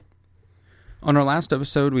On our last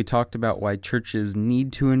episode, we talked about why churches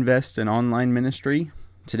need to invest in online ministry.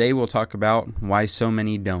 Today, we'll talk about why so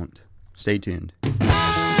many don't. Stay tuned.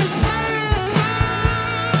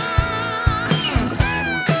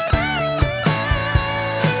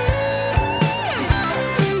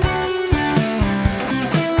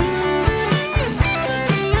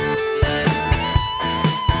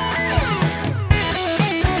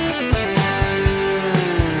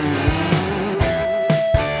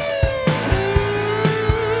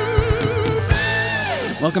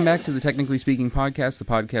 Welcome back to the Technically Speaking Podcast, the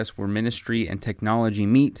podcast where ministry and technology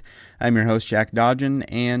meet. I'm your host, Jack Dodgen,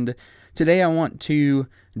 and today I want to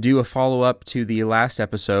do a follow-up to the last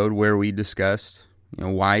episode where we discussed,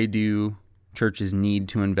 why do churches need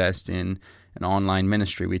to invest in an online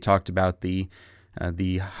ministry. We talked about the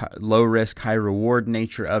low-risk, high-reward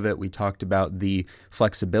nature of it. We talked about the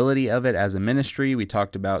flexibility of it as a ministry. We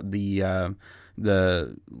talked about the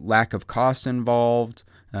lack of cost involved,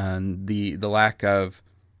 the lack of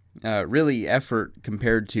really effort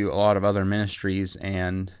compared to a lot of other ministries,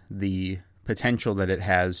 and the potential that it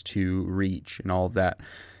has to reach and all of that.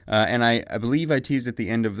 And I believe I teased at the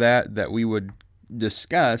end of that we would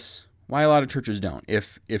discuss why a lot of churches don't.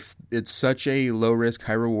 If it's such a low-risk,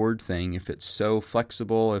 high-reward thing, if it's so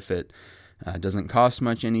flexible, if it doesn't cost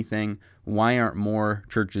much anything, why aren't more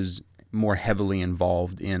churches more heavily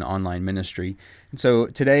involved in online ministry? And so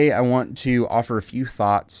today I want to offer a few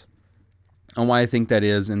thoughts on why I think that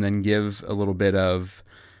is, and then give a little bit of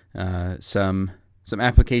some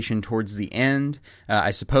application towards the end.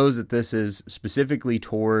 I suppose that this is specifically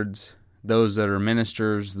towards those that are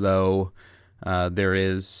ministers, though there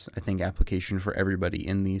is, I think, application for everybody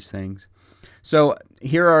in these things. So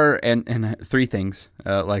here are and three things,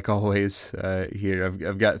 like always. Here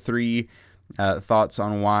I've got three thoughts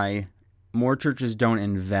on why more churches don't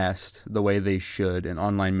invest the way they should in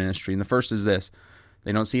online ministry. And the first is this: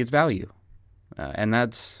 they don't see its value. And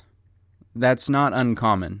that's not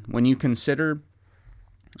uncommon. When you consider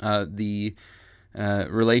the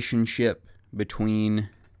relationship between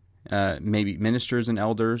maybe ministers and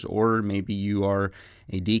elders, or maybe you are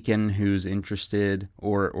a deacon who's interested,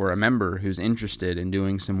 or a member who's interested in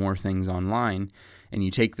doing some more things online, and you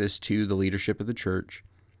take this to the leadership of the church,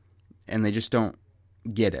 and they just don't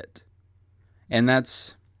get it. And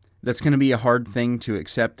that's going to be a hard thing to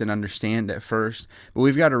accept and understand at first, but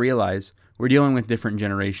we've got to realize we're dealing with different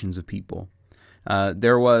generations of people.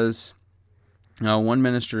 There was one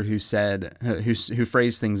minister who said, who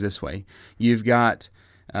phrased things this way: you've got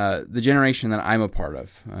the generation that I'm a part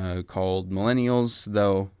of, called millennials,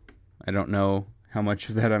 though I don't know how much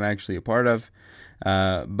of that I'm actually a part of,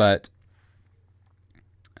 but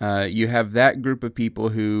you have that group of people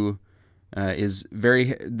who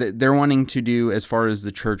they're wanting to do, as far as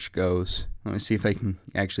the church goes. Let me see if I can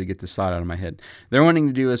actually get this thought out of my head. They're wanting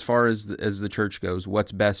to do, as far as the church goes,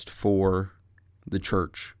 what's best for the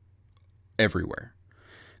church everywhere.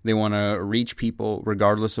 They want to reach people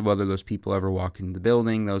regardless of whether those people ever walk into the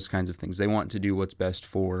building, those kinds of things. They want to do what's best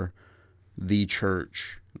for the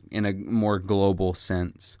church in a more global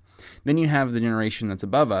sense. Then you have the generation that's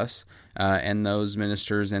above us, and those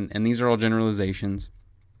ministers, and these are all generalizations,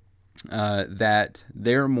 that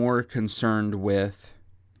they're more concerned with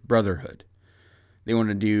brotherhood. They want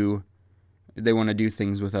to do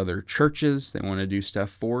things with other churches. They want to do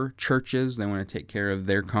stuff for churches. They want to take care of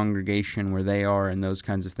their congregation where they are and those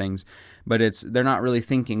kinds of things. But they're not really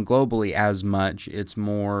thinking globally as much. It's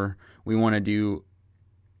more, we want to do,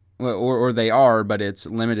 or they are, but it's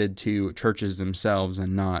limited to churches themselves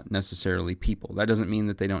and not necessarily people. That doesn't mean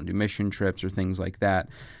that they don't do mission trips or things like that,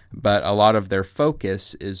 but a lot of their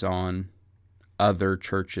focus is on other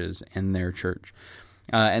churches and their church.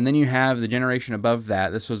 And then you have the generation above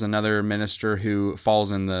that. This was another minister who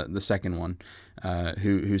falls in the second one,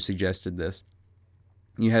 who suggested this.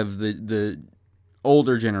 You have the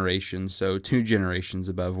older generation, so 2 generations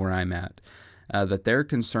above where I'm at, that their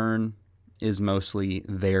concern is mostly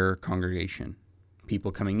their congregation.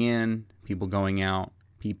 People coming in, people going out,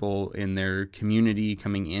 people in their community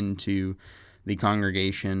coming into the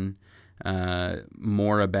congregation,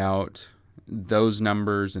 more about those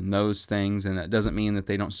numbers and those things. And that doesn't mean that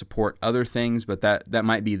they don't support other things, but that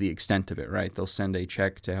might be the extent of it, right? They'll send a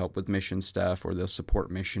check to help with mission stuff, or they'll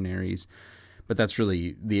support missionaries, but that's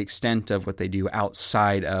really the extent of what they do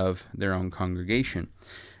outside of their own congregation.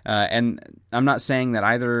 And I'm not saying that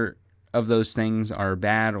either of those things are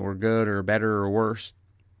bad or good or better or worse,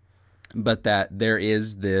 but that there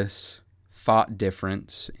is this thought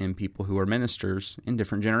difference in people who are ministers in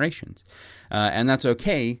different generations. And that's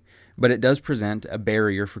okay, But it does present a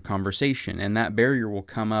barrier for conversation, and that barrier will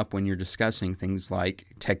come up when you're discussing things like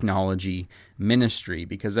technology, ministry,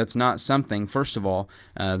 because that's not something, first of all,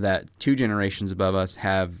 that 2 generations above us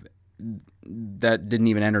that didn't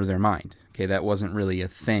even enter their mind. Okay, that wasn't really a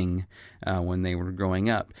thing when they were growing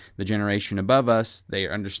up. The generation above us, they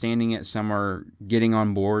are understanding it. Some are getting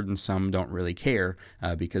on board, and some don't really care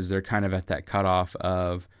because they're kind of at that cutoff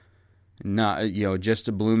of not, just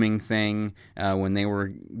a blooming thing when they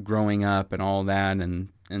were growing up and all that,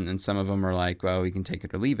 and some of them are like, well, we can take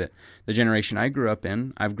it or leave it. The generation I grew up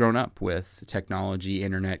in, I've grown up with technology,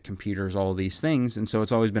 internet, computers, all these things, and so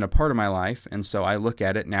it's always been a part of my life, and so I look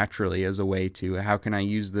at it naturally as a way to, how can I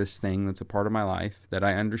use this thing that's a part of my life that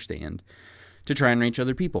I understand to try and reach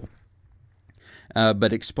other people?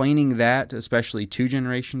 But explaining that, especially 2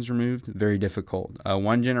 generations removed, very difficult.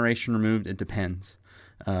 1 generation removed, it depends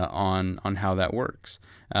on how that works.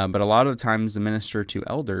 But a lot of the times, the minister to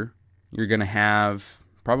elder, you're going to have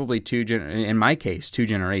probably in my case, 2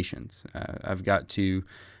 generations. I've got to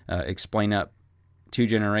explain up 2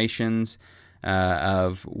 generations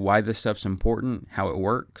of why this stuff's important, how it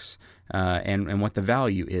works, and what the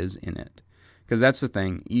value is in it. Because that's the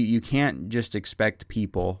thing. You can't just expect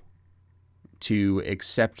people to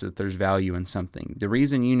accept that there's value in something. The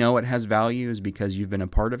reason you know it has value is because you've been a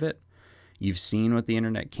part of it. You've seen what the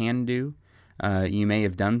internet can do. You may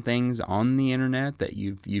have done things on the internet that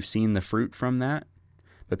you've seen the fruit from that.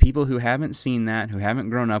 But people who haven't seen that, who haven't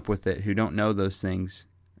grown up with it, who don't know those things,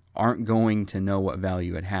 aren't going to know what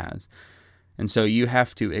value it has. And so you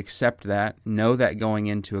have to accept that, know that going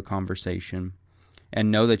into a conversation,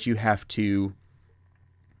 and know that you have to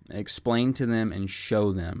explain to them and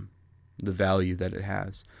show them the value that it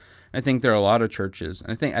has. I think there are a lot of churches,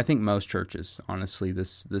 and I think most churches, honestly,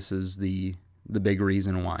 this is the big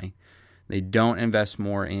reason why. They don't invest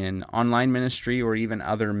more in online ministry or even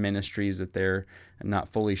other ministries that they're not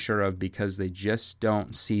fully sure of because they just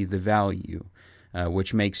don't see the value,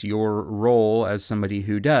 which makes your role as somebody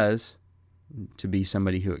who does to be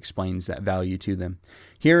somebody who explains that value to them.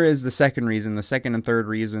 Here is the second reason. The second and third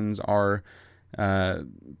reasons are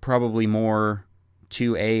probably more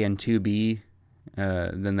 2A and 2B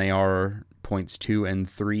than they are points 2 and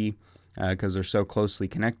 3. Because they're so closely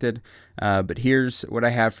connected. But here's what I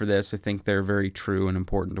have for this. I think they're very true and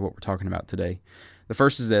important to what we're talking about today. The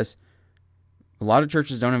first is this. A lot of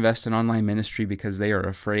churches don't invest in online ministry because they are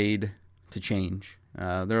afraid to change.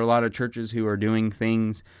 There are a lot of churches who are doing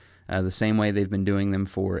things the same way they've been doing them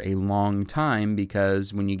for a long time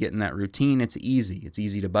because when you get in that routine, it's easy. It's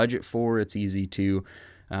easy to budget for. It's easy to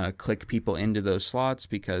click people into those slots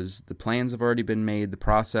because the plans have already been made, the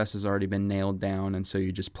process has already been nailed down, and so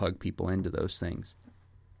you just plug people into those things.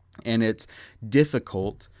 And it's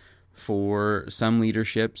difficult for some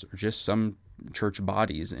leaderships or just some church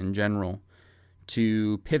bodies in general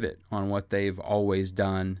to pivot on what they've always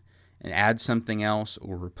done and add something else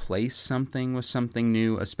or replace something with something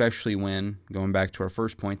new, especially when, going back to our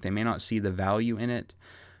first point, they may not see the value in it.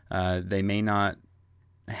 They may not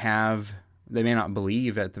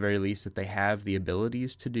believe, at the very least, that they have the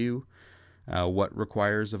abilities to do what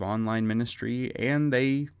requires of online ministry, and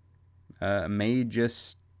they may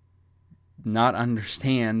just not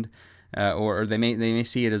understand, or they may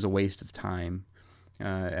see it as a waste of time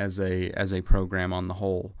as a program on the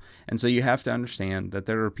whole. And so you have to understand that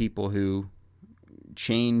there are people who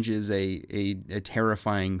change is a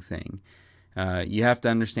terrifying thing. You have to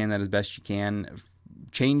understand that as best you can.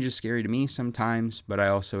 Change is scary to me sometimes, but I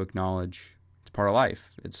also acknowledge it's part of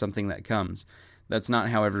life. It's something that comes. That's not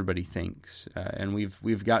how everybody thinks, and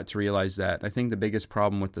we've got to realize that. I think the biggest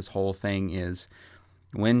problem with this whole thing is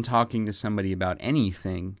when talking to somebody about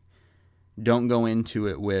anything, don't go into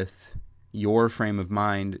it with your frame of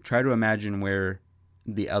mind. Try to imagine where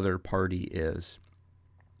the other party is,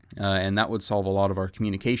 and that would solve a lot of our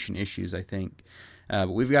communication issues, I think. But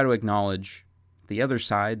we've got to acknowledge the other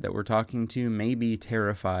side that we're talking to may be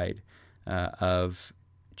terrified of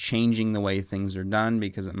changing the way things are done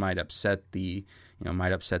because it might upset the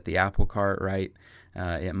apple cart, right?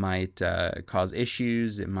 It might cause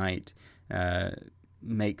issues. It might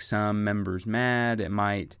make some members mad. It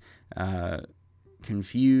might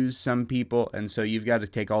confuse some people. And so you've got to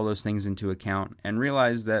take all those things into account and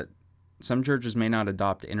realize that some churches may not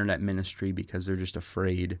adopt internet ministry because they're just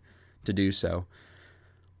afraid to do so.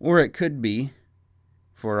 Or it could be,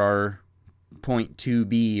 for our point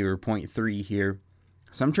 2B or point 3 here,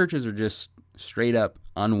 some churches are just straight up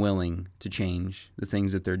unwilling to change the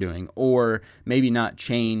things that they're doing, or maybe not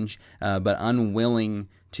change, but unwilling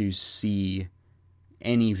to see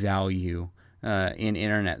any value in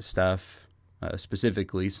internet stuff,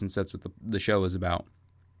 specifically, since that's what the show is about.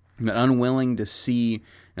 but unwilling to see,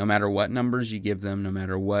 no matter what numbers you give them, no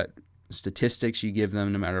matter what statistics you give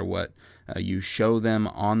them, no matter what you show them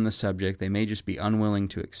on the subject. They may just be unwilling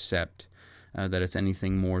to accept that it's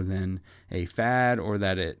anything more than a fad, or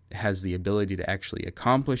that it has the ability to actually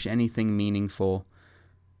accomplish anything meaningful.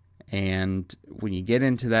 And when you get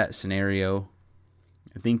into that scenario,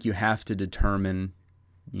 I think you have to determine,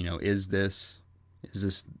 is this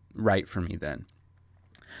right for me then?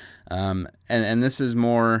 And this is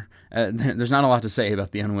more, there's not a lot to say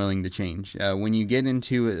about the unwilling to change. When you get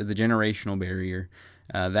into the generational barrier,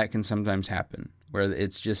 that can sometimes happen, where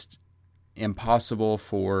it's just impossible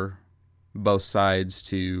for both sides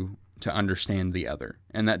to understand the other.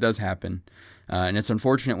 And that does happen. And it's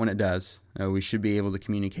unfortunate when it does. We should be able to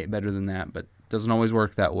communicate better than that, but it doesn't always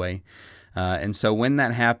work that way. And so when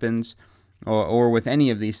that happens, or with any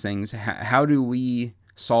of these things, how do we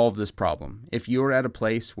solve this problem? If you're at a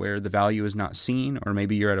place where the value is not seen, or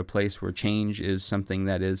maybe you're at a place where change is something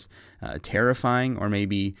that is terrifying, or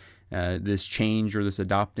maybe this change or this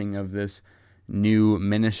adopting of this new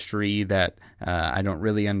ministry that I don't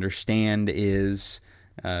really understand is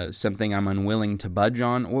something I'm unwilling to budge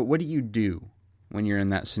on, what do you do when you're in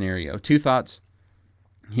that scenario? Two thoughts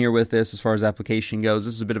here with this as far as application goes.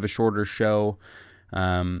 This is a bit of a shorter show.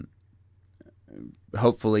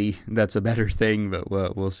 Hopefully that's a better thing, but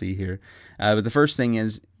we'll see here. But the first thing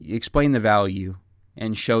is explain the value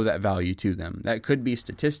and show that value to them. That could be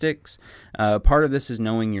statistics. Part of this is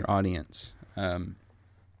knowing your audience.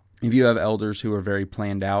 If you have elders who are very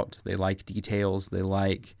planned out, they like details, they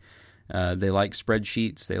like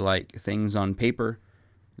spreadsheets, they like things on paper,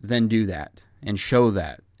 then do that and show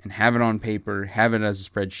that. And have it on paper, have it as a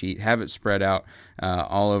spreadsheet, have it spread out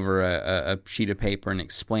all over a sheet of paper, and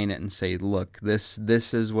explain it and say, look, this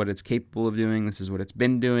is what it's capable of doing, this is what it's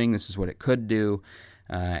been doing, this is what it could do,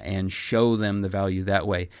 and show them the value that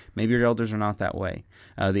way. Maybe your elders are not that way.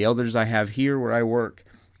 The elders I have here where I work,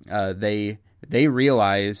 they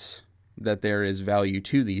realize that there is value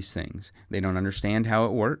to these things. They don't understand how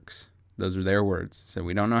it works. Those are their words. So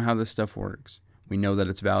we don't know how this stuff works. We know that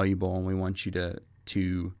it's valuable, and we want you to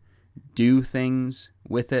do things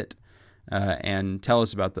with it and tell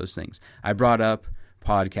us about those things. I brought up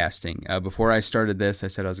podcasting. Before I started this, I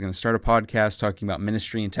said I was going to start a podcast talking about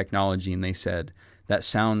ministry and technology, and they said, that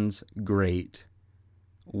sounds great.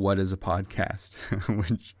 What is a podcast?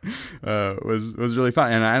 Which was really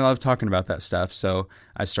fun. And I love talking about that stuff. So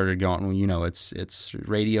I started going, well, it's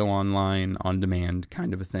radio online, on demand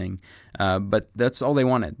kind of a thing. But that's all they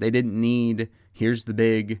wanted. They didn't need, here's the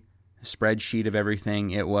big spreadsheet of everything.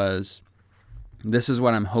 It was, this is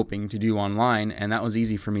what I'm hoping to do online. And that was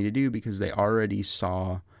easy for me to do because they already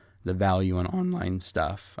saw the value in online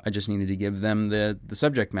stuff. I just needed to give them the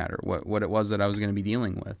subject matter, what it was that I was going to be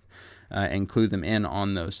dealing with, and clue them in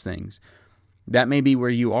on those things. That may be where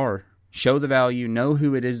you are. Show the value, know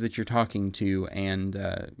who it is that you're talking to, and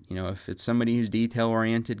if it's somebody who's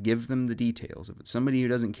detail-oriented, give them the details. If it's somebody who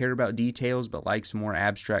doesn't care about details but likes more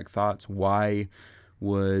abstract thoughts, why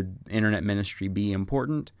would internet ministry be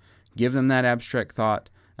important? Give them that abstract thought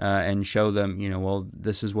and show them,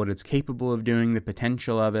 this is what it's capable of doing, the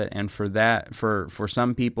potential of it. And for that, for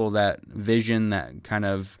some people, that vision, that kind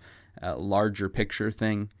of larger picture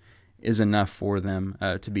thing is enough for them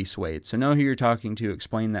to be swayed. So know who you're talking to,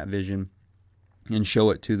 explain that vision, and show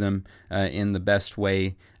it to them in the best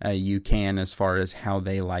way you can as far as how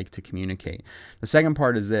they like to communicate. The second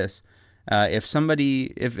part is this. If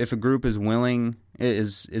a group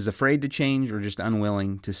is afraid to change or just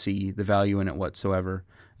unwilling to see the value in it whatsoever,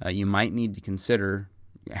 you might need to consider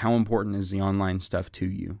how important is the online stuff to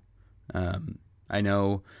you. I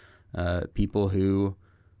know people who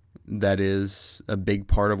that is a big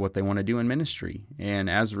part of what they want to do in ministry, and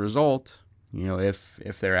as a result,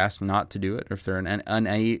 if they're asked not to do it, or if they're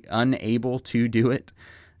unable to do it,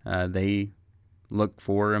 they look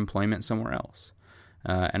for employment somewhere else.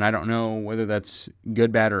 And I don't know whether that's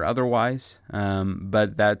good, bad, or otherwise,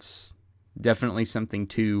 but that's definitely something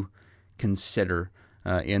to consider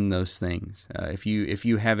in those things. If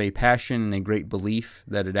you have a passion and a great belief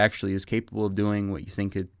that it actually is capable of doing what you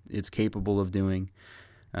think it's capable of doing,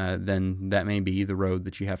 then that may be the road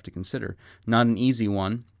that you have to consider. Not an easy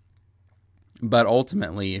one, but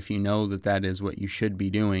ultimately, if you know that is what you should be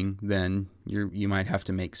doing, then you might have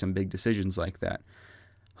to make some big decisions like that.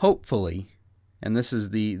 Hopefully. And this is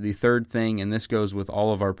the third thing, and this goes with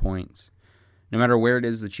all of our points. No matter where it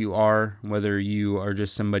is that you are, whether you are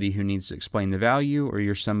just somebody who needs to explain the value, or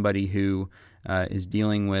you're somebody who is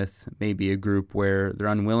dealing with maybe a group where they're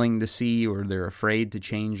unwilling to see, or they're afraid to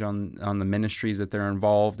change on the ministries that they're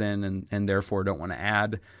involved in, and therefore don't want to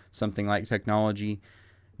add something like technology,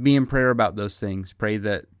 be in prayer about those things. Pray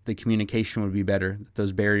that the communication would be better, that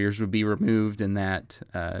those barriers would be removed, and that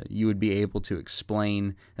you would be able to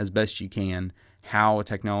explain as best you can how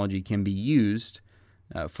technology can be used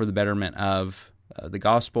for the betterment of the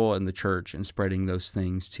gospel and the church, and spreading those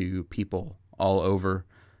things to people all over,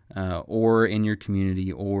 or in your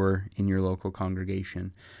community or in your local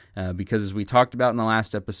congregation. Because as we talked about in the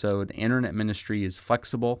last episode, internet ministry is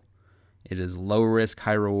flexible. It is low risk,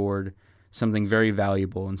 high reward, something very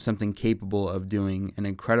valuable and something capable of doing an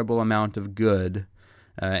incredible amount of good.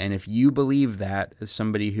 And if you believe that, as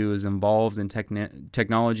somebody who is involved in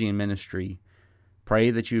technology and ministry,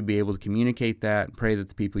 pray that you would be able to communicate that. Pray that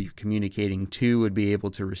the people you're communicating to would be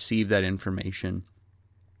able to receive that information,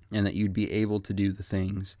 and that you'd be able to do the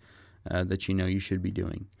things that you know you should be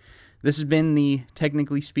doing. This has been the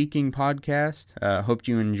Technically Speaking podcast. Hope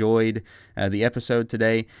you enjoyed the episode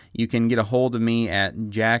today. You can get a hold of me at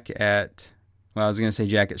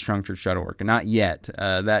jack@strongchurch.org. Not yet.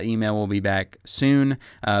 That email will be back soon.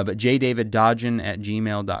 But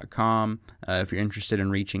jdaviddodgen@gmail.com if you're interested in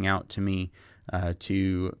reaching out to me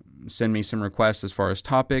to send me some requests as far as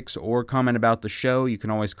topics or comment about the show. You can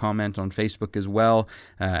always comment on Facebook as well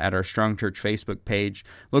at our Strong Church Facebook page.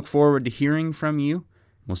 Look forward to hearing from you.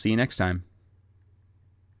 We'll see you next time.